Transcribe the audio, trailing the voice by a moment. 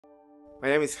My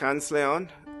name is Hans Leon.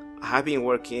 I have been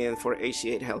working for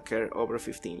HCA Healthcare over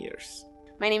 15 years.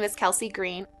 My name is Kelsey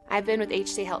Green. I've been with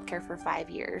HCA Healthcare for 5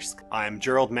 years. I'm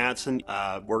Gerald Matson,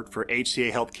 worked for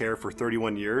HCA Healthcare for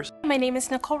 31 years. My name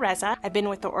is Nicole Reza. I've been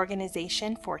with the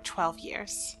organization for 12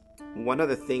 years. One of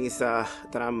the things that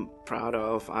I'm proud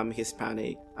of, I'm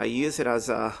Hispanic. I use it as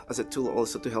a tool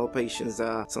also to help patients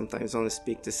that sometimes don't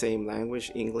speak the same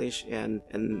language, English, and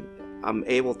I'm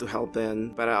able to help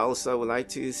them. But I also would like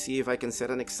to see if I can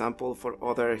set an example for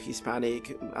other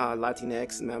Hispanic,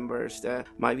 Latinx members that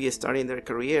might be starting their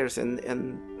careers and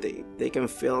they can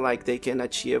feel like they can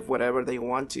achieve whatever they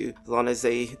want to as long as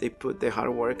they put the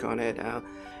hard work on it.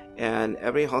 And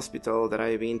every hospital that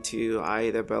I've been to, I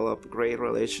developed great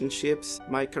relationships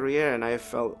in my career, and I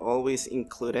felt always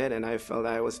included, and I felt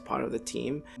I was part of the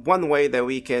team. One way that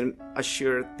we can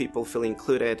assure people feel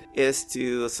included is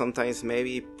to sometimes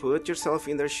maybe put yourself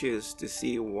in their shoes to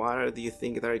see what do you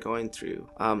think they're going through.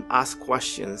 Ask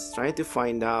questions, try to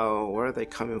find out where they're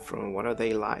coming from, what are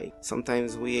they like.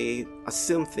 Sometimes we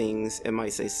assume things and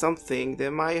might say something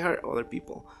that might hurt other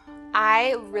people.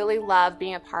 I really love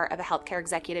being a part of a healthcare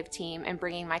executive team and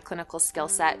bringing my clinical skill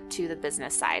set to the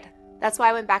business side. That's why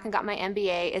I went back and got my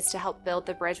MBA, is to help build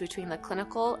the bridge between the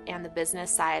clinical and the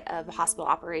business side of hospital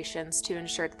operations to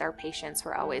ensure that our patients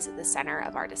were always at the center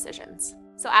of our decisions.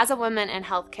 So as a woman in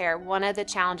healthcare, one of the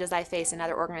challenges I faced in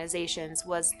other organizations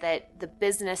was that the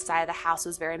business side of the house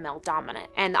was very male dominant,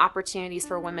 and the opportunities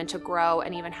for women to grow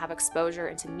and even have exposure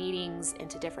into meetings,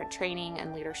 into different training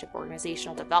and leadership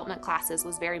organizational development classes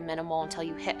was very minimal until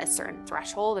you hit a certain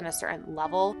threshold and a certain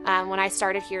level. When I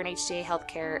started here in HCA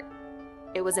Healthcare,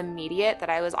 it was immediate that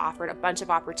I was offered a bunch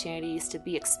of opportunities to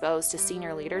be exposed to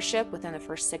senior leadership within the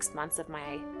first 6 months of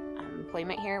my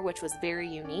employment here, which was very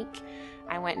unique.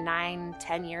 I went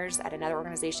 9-10 years at another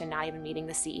organization, not even meeting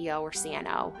the CEO or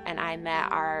CNO, and I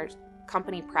met our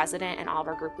company president and all of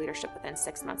our group leadership within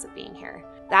 6 months of being here.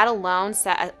 That alone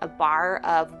set a bar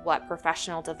of what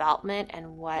professional development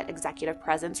and what executive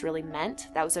presence really meant.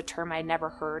 That was a term I'd never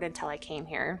heard until I came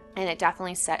here, and it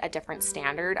definitely set a different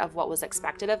standard of what was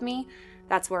expected of me.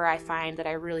 That's where I find that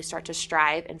I really start to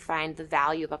strive and find the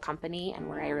value of a company, and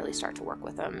where I really start to work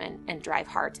with them and drive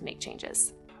hard to make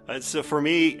changes. So for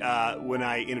me, when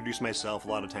I introduce myself, a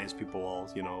lot of times people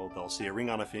will, they'll see a ring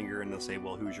on a finger and they'll say,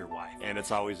 well, who's your wife? And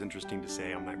it's always interesting to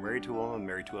say, I'm not married to a woman, I'm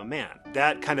married to a man.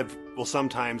 That kind of will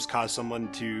sometimes cause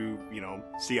someone to,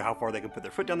 see how far they can put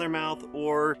their foot down their mouth,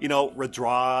 or,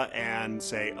 withdraw and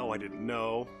say, oh, I didn't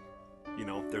know.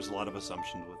 There's a lot of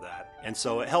assumptions with that. And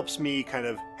so it helps me kind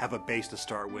of have a base to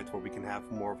start with where we can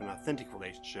have more of an authentic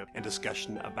relationship and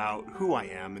discussion about who I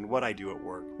am and what I do at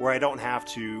work, where I don't have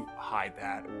to hide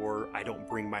that, or I don't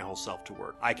bring my whole self to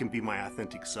work. I can be my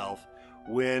authentic self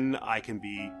when I can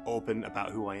be open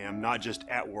about who I am, not just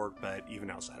at work, but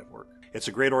even outside of work. It's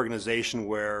a great organization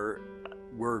where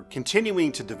we're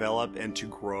continuing to develop and to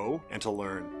grow and to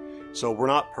learn. So we're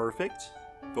not perfect,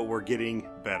 but we're getting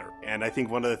better. And I think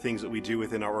one of the things that we do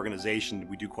within our organization,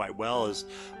 we do quite well, as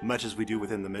much as we do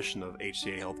within the mission of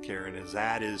HCA Healthcare, and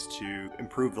that is to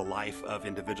improve the life of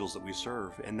individuals that we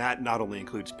serve. And that not only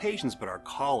includes patients, but our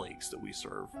colleagues that we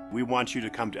serve. We want you to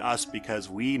come to us because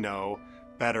we know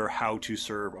better how to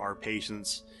serve our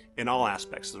patients in all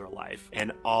aspects of their life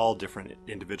and all different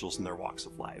individuals in their walks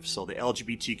of life. So the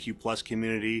LGBTQ plus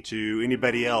community to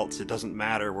anybody else, it doesn't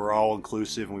matter. We're all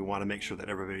inclusive, and we want to make sure that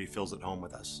everybody feels at home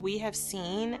with us. We have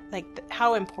seen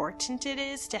how important it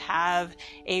is to have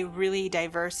a really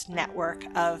diverse network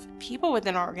of people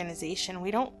within our organization. We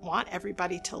don't want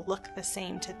everybody to look the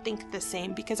same, to think the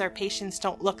same, because our patients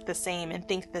don't look the same and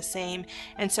think the same.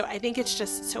 And so I think it's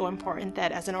just so important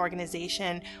that as an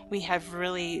organization, we have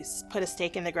really put a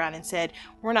stake in the ground and said,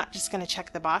 we're not just going to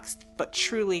check the box, but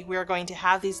truly we're going to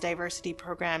have these diversity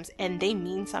programs, and they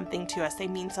mean something to us. They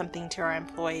mean something to our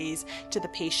employees, to the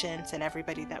patients, and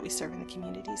everybody that we serve in the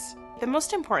communities. The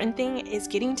most important thing is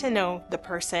getting to know the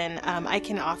person. I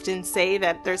can often say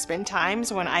that there's been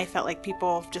times when I felt like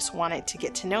people just wanted to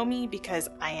get to know me because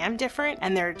I am different,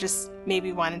 and they're just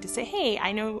maybe wanting to say, hey,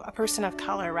 I know a person of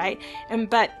color, right?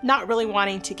 But not really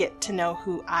wanting to get to know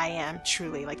who I am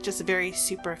truly, like just very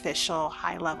superficial,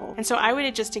 high level. And so I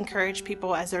would just encourage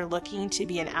people as they're looking to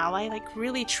be an ally, like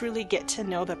really truly get to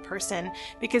know the person,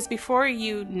 because before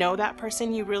you know that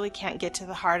person, you really can't get to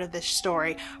the heart of the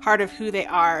story, heart of who they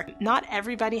are. Not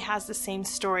everybody has the same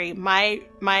story.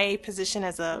 My position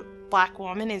as a Black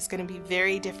woman is going to be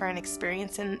very different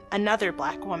experience than another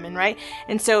Black woman, right?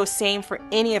 And so same for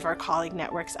any of our colleague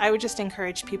networks. I would just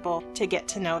encourage people to get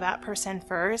to know that person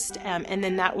first, and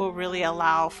then that will really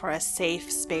allow for a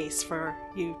safe space for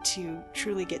you to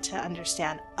truly get to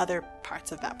understand other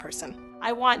parts of that person.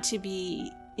 I want to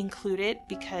be included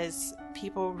because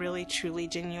people really, truly,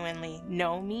 genuinely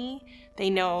know me. They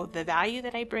know the value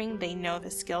that I bring. They know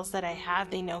the skills that I have.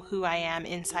 They know who I am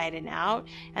inside and out.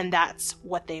 And that's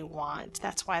what they want.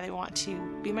 That's why they want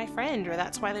to be my friend, or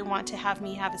that's why they want to have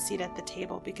me have a seat at the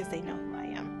table, because they know who I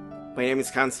am. My name is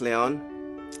Hans Leon.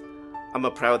 I'm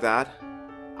a proud dad.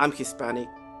 I'm Hispanic.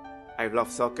 I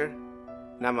love soccer.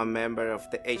 And I'm a member of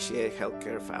the HCA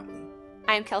Healthcare family.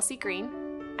 I'm Kelsey Green.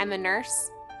 I'm a nurse.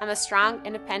 I'm a strong,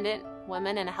 independent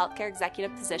woman in a healthcare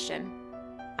executive position.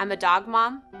 I'm a dog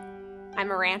mom. I'm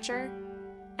a rancher.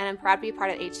 And I'm proud to be a part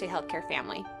of the HCA Healthcare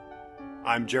family.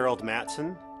 I'm Gerald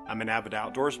Matson. I'm an avid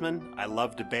outdoorsman. I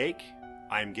love to bake.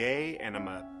 I'm gay, and I'm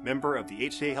a member of the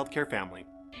HCA Healthcare family.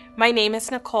 My name is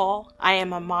Nicole. I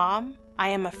am a mom. I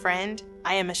am a friend.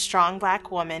 I am a strong Black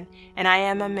woman. And I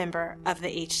am a member of the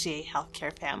HCA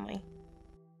Healthcare family.